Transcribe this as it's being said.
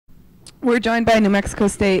We're joined by New Mexico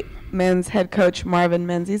State men's head coach Marvin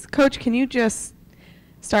Menzies. Coach, can you just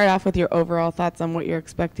start off with your overall thoughts on what you're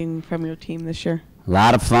expecting from your team this year? A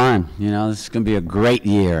lot of fun. This is going to be a great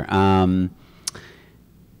year.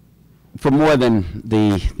 For more than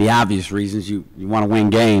the obvious reasons, you want to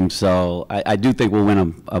win games. So I do think we'll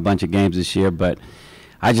win a bunch of games this year, but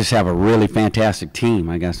I just have a really fantastic team.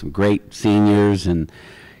 I got some great seniors and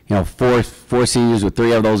four seniors, with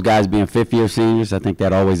three of those guys being fifth-year seniors. I think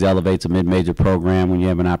that always elevates a mid-major program when you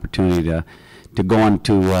have an opportunity to go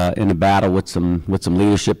into battle with some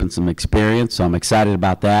leadership and some experience. So I'm excited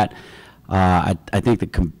about that. I think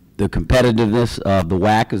the competitiveness of the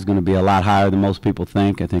WAC is going to be a lot higher than most people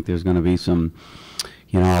think. I think there's going to be some,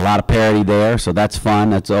 a lot of parity there. So that's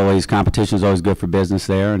fun. Competition is always good for business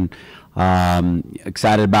there. And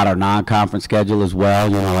excited about our non-conference schedule as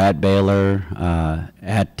well, at Baylor,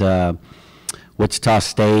 at Wichita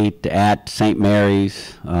State, at St.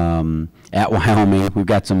 Mary's, at Wyoming. We've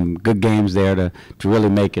got some good games there to really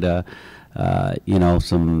make it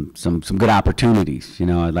some good opportunities,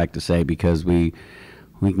 I'd like to say, because we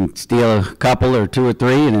can steal a couple or two or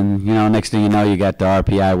three, and then, next thing you know, you got the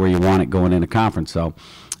RPI where you want it going into conference. So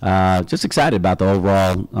just excited about the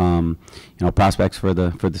overall, prospects for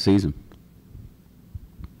the season.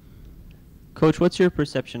 Coach, what's your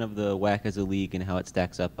perception of the WAC as a league and how it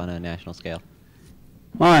stacks up on a national scale?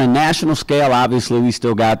 Well, on a national scale, obviously, we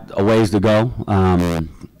still got a ways to go.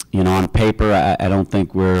 On paper, I don't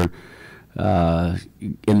think we're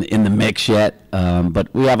in the mix yet,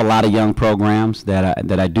 but we have a lot of young programs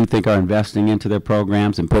that I do think are investing into their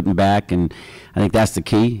programs and putting back, and I think that's the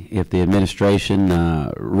key. If the administration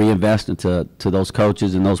reinvest into those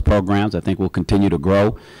coaches and those programs, I think we'll continue to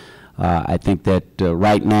grow. I think that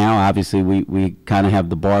right now, obviously, we kind of have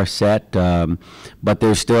the bar set, but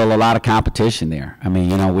there's still a lot of competition there. I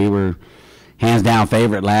mean, we were hands down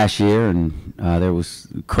favorite last year, and there was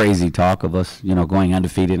crazy talk of us, going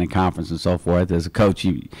undefeated in conference and so forth. As a coach,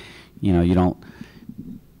 you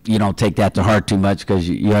don't take that to heart too much, because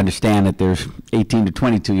you understand that there's 18 to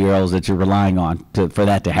 22-year-olds that you're relying on for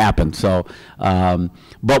that to happen. So,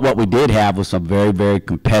 but what we did have was some very, very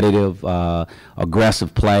competitive,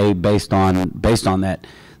 aggressive play based on that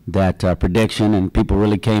prediction, and people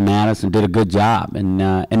really came at us and did a good job, and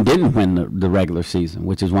didn't win the regular season,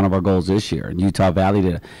 which is one of our goals this year. And Utah Valley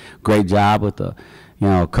did a great job with a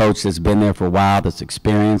coach that's been there for a while, that's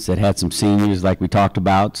experienced, that had some seniors like we talked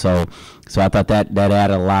about. So I thought that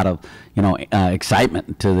added a lot of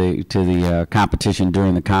excitement to the competition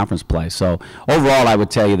during the conference play. So overall, I would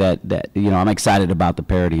tell you that I'm excited about the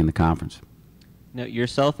parity in the conference. Now,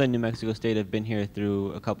 yourself and New Mexico State have been here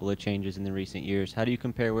through a couple of changes in the recent years. How do you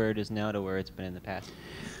compare where it is now to where it's been in the past?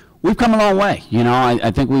 We've come a long way.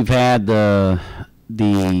 I think we've had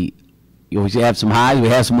we have some highs, we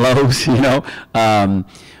have some lows,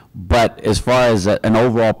 but as far as an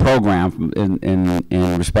overall program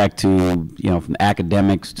in respect to, from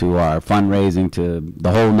academics to our fundraising to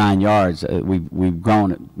the whole 9 yards, we've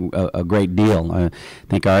grown a great deal. I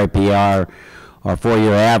think our APR, our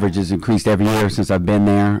 4-year average, has increased every year since I've been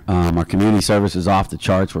there. Our community service is off the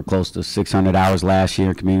charts. We're close to 600 hours last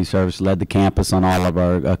year. Community service led the campus on all of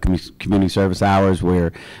our community service hours.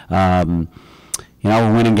 We're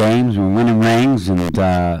we're winning games, we're winning rings, and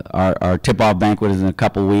our tip-off banquet is in a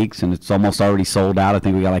couple weeks, and it's almost already sold out. I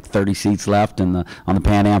think we got like 30 seats left on the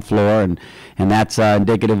Pan Am floor, and that's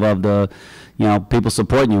indicative of the people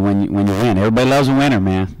supporting you when you win. Everybody loves a winner,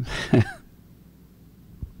 man.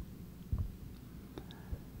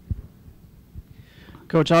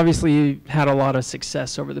 Coach, obviously you had a lot of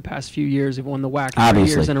success over the past few years. You've won the WAC 3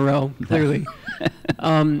 years in a row, clearly.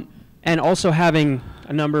 And also having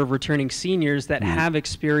a number of returning seniors that have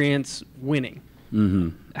experience winning. Mm-hmm.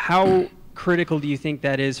 How critical do you think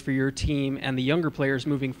that is for your team and the younger players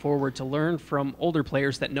moving forward to learn from older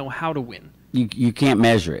players that know how to win? You can't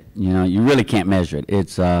measure it. You really can't measure it.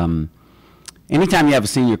 It's anytime you have a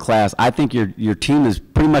senior class, I think your team is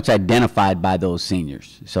pretty much identified by those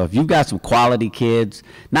seniors. So if you've got some quality kids,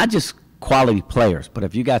 not just quality players, but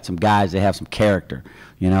if you got some guys that have some character,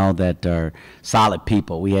 that are solid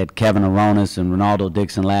people. We had Kevin Aronis and Ronaldo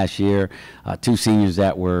Dixon last year, two seniors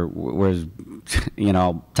that were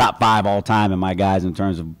top 5 all time in my guys in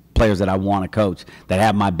terms of players that I want to coach, that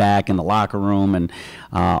have my back in the locker room, and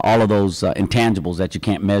all of those intangibles that you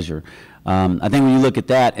can't measure. I think when you look at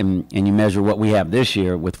that and you measure what we have this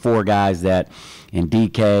year with 4 guys that, in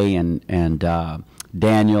DK and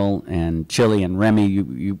Daniel and Chili and Remy,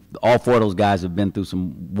 you all 4 of those guys have been through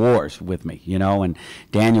some wars with me, and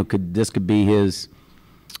Daniel this could be his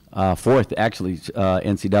 4th actually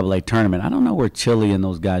NCAA tournament. I don't know where Chili and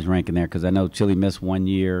those guys rank in there, because I know Chili missed 1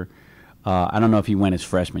 year I don't know if he went his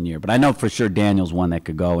freshman year, but I know for sure Daniel's one that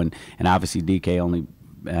could go, and obviously DK only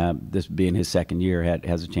this being his second year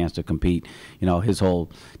has a chance to compete, his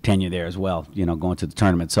whole tenure there as well, going to the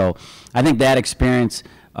tournament. So I think that experience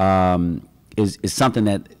is something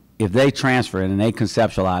that if they transfer it and they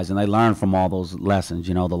conceptualize and they learn from all those lessons,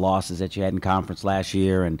 the losses that you had in conference last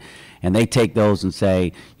year, and they take those and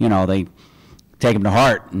say, they take them to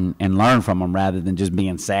heart and learn from them rather than just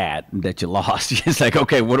being sad that you lost. It's like,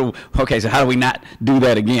 okay, so how do we not do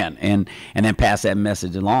that again? And then pass that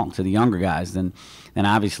message along to the younger guys. Then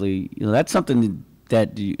obviously, that's something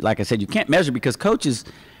that, like I said, you can't measure because coaches,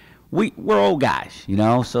 we're old guys,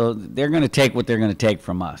 so they're going to take what they're going to take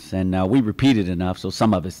from us. And we repeat it enough, so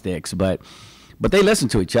some of it sticks. But they listen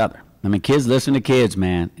to each other. I mean, kids listen to kids,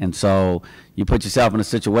 man. And so you put yourself in a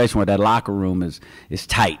situation where that locker room is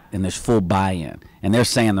tight and there's full buy-in. And they're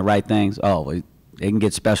saying the right things. Oh, they can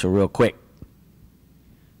get special real quick.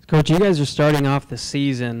 Coach, you guys are starting off the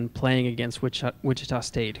season playing against Wichita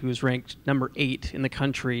State, who's ranked number 8 in the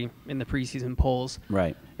country in the preseason polls.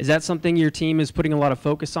 Right. Is that something your team is putting a lot of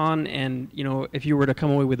focus on? And, if you were to come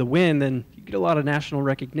away with a win, then you get a lot of national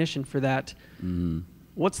recognition for that. Mm-hmm.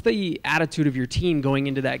 What's the attitude of your team going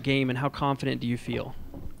into that game, and how confident do you feel?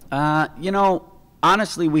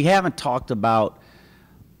 Honestly, we haven't talked about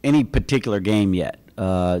any particular game yet.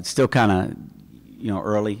 It's still kind of,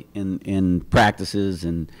 early in practices,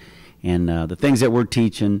 and the things that we're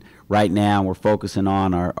teaching right now, we're focusing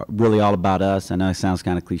on are really all about us. I know it sounds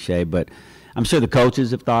kind of cliche, but I'm sure the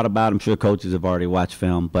coaches have thought about it. I'm sure coaches have already watched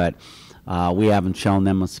film, but we haven't shown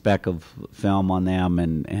them a speck of film on them,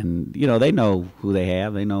 and they know who they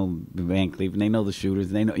have. They know Van Cleef, and they know the shooters.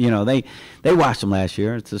 They know, they watched them last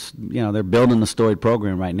year. It's just, they're building a storied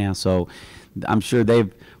program right now, so I'm sure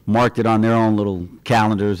they've marked it on their own little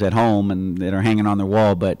calendars at home and that are hanging on their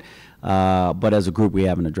wall. But as a group, we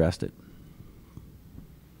haven't addressed it.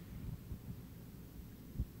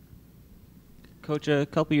 Coach, a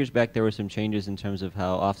couple years back there were some changes in terms of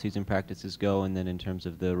how off-season practices go and then in terms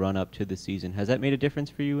of the run-up to the season. Has that made a difference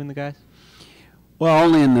for you and the guys? Well,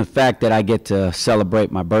 only in the fact that I get to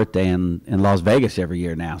celebrate my birthday in Las Vegas every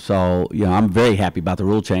year now. So, I'm very happy about the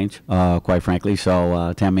rule change, quite frankly.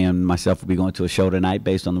 So, Tammy and myself will be going to a show tonight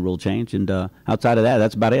based on the rule change. And outside of that,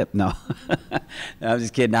 that's about it. No, I'm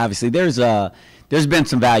just kidding. Obviously, there's been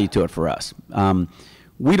some value to it for us.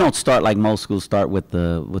 We don't start like most schools start with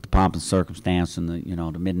the pomp and circumstance and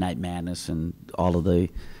the midnight madness and all of the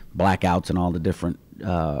blackouts and all the different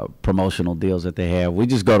promotional deals that they have. We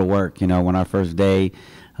just go to work. When our first day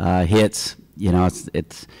hits,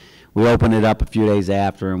 it's we open it up a few days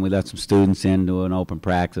after, and we let some students into an open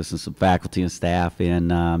practice and some faculty and staff.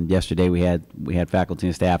 And yesterday we had faculty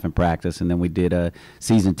and staff in practice, and then we did a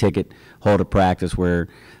season ticket holder practice where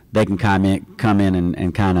they can come in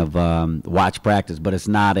and kind of watch practice, but it's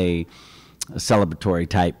not a celebratory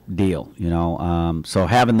type deal, So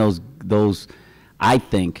having those, I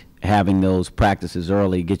think having those practices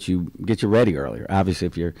early get you ready earlier. Obviously,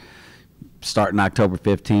 if you're starting October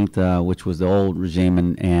 15th, which was the old regime,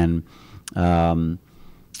 and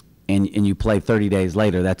you play 30 days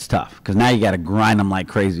later, that's tough because now you got to grind them like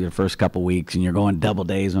crazy the first couple weeks, and you're going double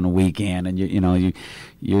days on a weekend, and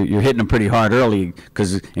you're hitting them pretty hard early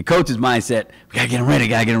because in coach's mindset, we gotta get them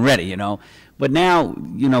ready, But now,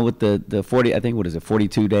 with the 40, I think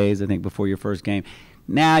 42 days, I think, before your first game,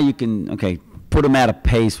 now you can put them at a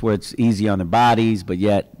pace where it's easy on their bodies, but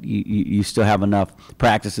yet you still have enough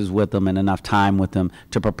practices with them and enough time with them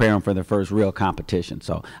to prepare them for their first real competition.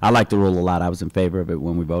 So I like the rule a lot. I was in favor of it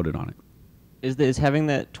when we voted on it. Is having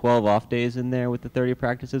that 12 off days in there with the 30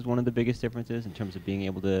 practices one of the biggest differences in terms of being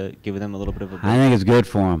able to give them a little bit of a break? I think it's good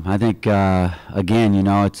for them. I think, again,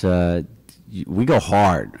 it's we go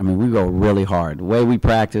hard. I mean, we go really hard. The way we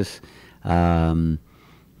practice,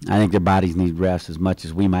 I think their bodies need rest as much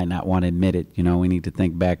as we might not want to admit it. We need to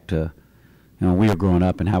think back to, we were growing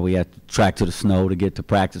up and how we had to track to the snow to get to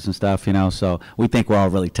practice and stuff, So we think we're all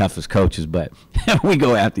really tough as coaches, but we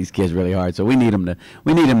go after these kids really hard. So we need them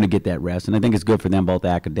to get that rest, and I think it's good for them both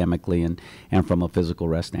academically and from a physical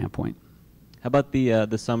rest standpoint. How about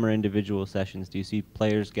the summer individual sessions? Do you see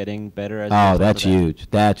players getting better? That's huge.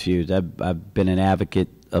 That's huge. I've been an advocate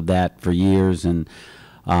of that for years, and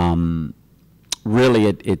really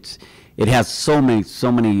it has so many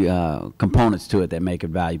components to it that make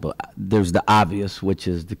it valuable. There's the obvious, which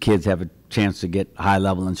is the kids have a chance to get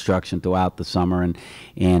high-level instruction throughout the summer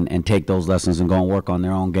and take those lessons and go and work on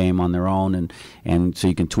their own game on their own, and so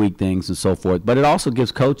you can tweak things and so forth. But it also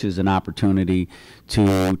gives coaches an opportunity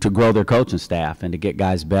to grow their coaching staff and to get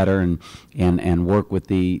guys better and work with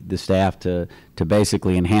the staff to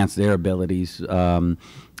basically enhance their abilities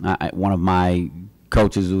one of my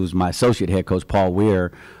coaches, who was my associate head coach, Paul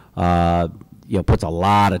Weir, puts a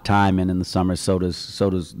lot of time in the summer. So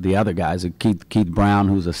does the other guys. Keith Brown,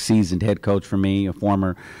 who's a seasoned head coach for me, a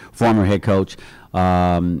former head coach.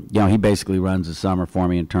 He basically runs the summer for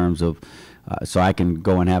me in terms of so I can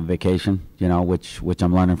go and have vacation. Which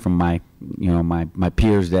I'm learning from my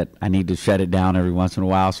peers that I need to shut it down every once in a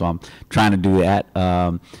while. So I'm trying to do that.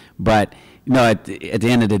 But at the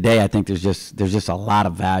end of the day, I think there's just a lot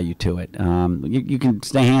of value to it. You can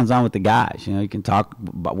stay hands-on with the guys. You can talk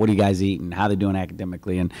about what do you guys eat and how they're doing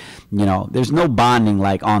academically, and there's no bonding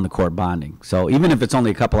like on the court bonding. So even if it's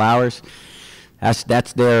only a couple hours,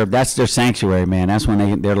 that's their sanctuary, man. That's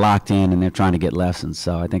when they're locked in and they're trying to get lessons.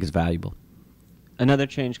 So I think it's valuable. Another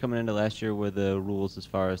change coming into last year were the rules as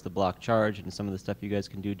far as the block charge and some of the stuff you guys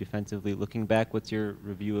can do defensively. Looking back, what's your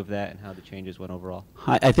review of that and how the changes went overall?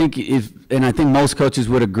 I think most coaches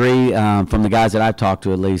would agree, from the guys that I've talked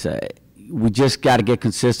to at least, we just got to get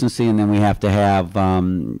consistency, and then we have to have,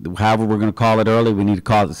 however we're going to call it early, we need to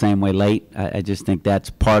call it the same way late. I just think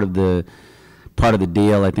that's part of the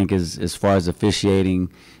deal. I think as far as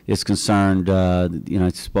officiating is concerned, I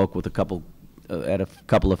spoke with at a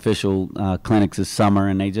couple official clinics this summer,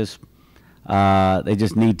 and they just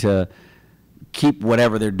need to keep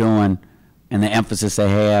whatever they're doing and the emphasis they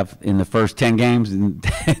have in the first 10 games, and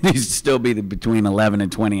these still be between 11 and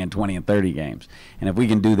 20 and 20 and 30 games. And if we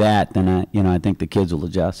can do that, then I think the kids will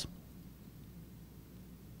adjust.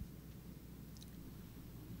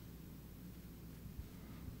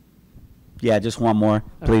 Yeah, just one more.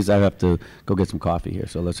 Please, I have to go get some coffee here,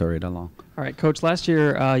 so let's hurry it along. All right, Coach, last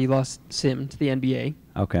year you lost Sim to the NBA.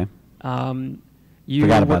 Okay.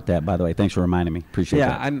 Forgot about that, by the way. Thanks for reminding me. Appreciate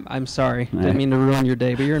that. Yeah, I'm sorry. Didn't mean to ruin your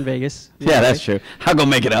day, but you're in Vegas. Yeah, that's true. I'll go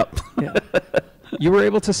make it up. Yeah. You were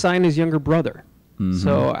able to sign his younger brother. Mm-hmm.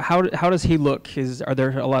 So how does he look? Are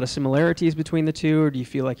there a lot of similarities between the two, or do you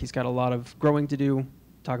feel like he's got a lot of growing to do?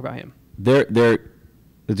 Talk about him.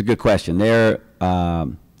 It's a good question. They're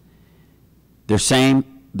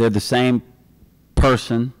the same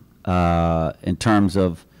person in terms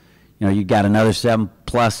of, you got another 7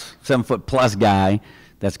 foot plus guy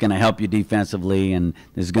that's going to help you defensively and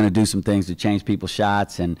is going to do some things to change people's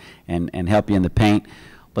shots and help you in the paint.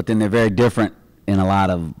 But then they're very different in a lot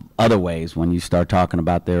of other ways. When you start talking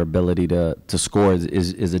about their ability to score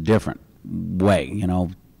is a different way.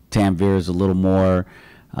 Tanvir is a little more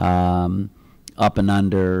up and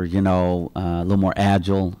under, a little more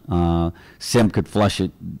agile. Sim could flush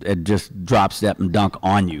it, just drop step and dunk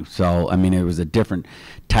on you. So, it was a different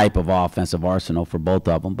type of offensive arsenal for both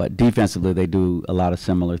of them. But defensively, they do a lot of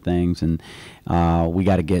similar things. And we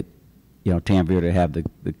got to get, Tanvir to have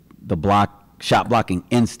the shot blocking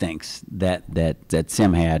instincts that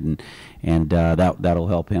Sim had. And that'll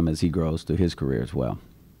help him as he grows through his career as well.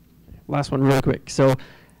 Last one real quick. So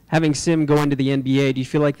having Sim go into the NBA, do you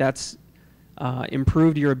feel like that's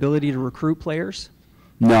improved your ability to recruit players?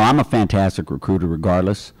 No, I'm a fantastic recruiter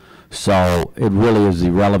regardless. So it really is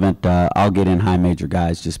irrelevant. I'll get in high major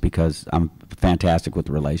guys just because I'm fantastic with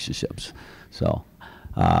relationships. So,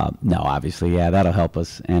 no, obviously, yeah, that'll help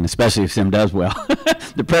us. And especially if Sim does well.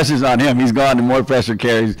 The pressure's on him. He's gone, and more pressure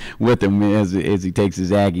carries with him as he takes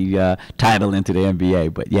his Aggie title into the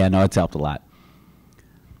NBA. But, yeah, no, it's helped a lot.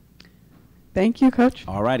 Thank you, Coach.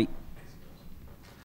 All righty.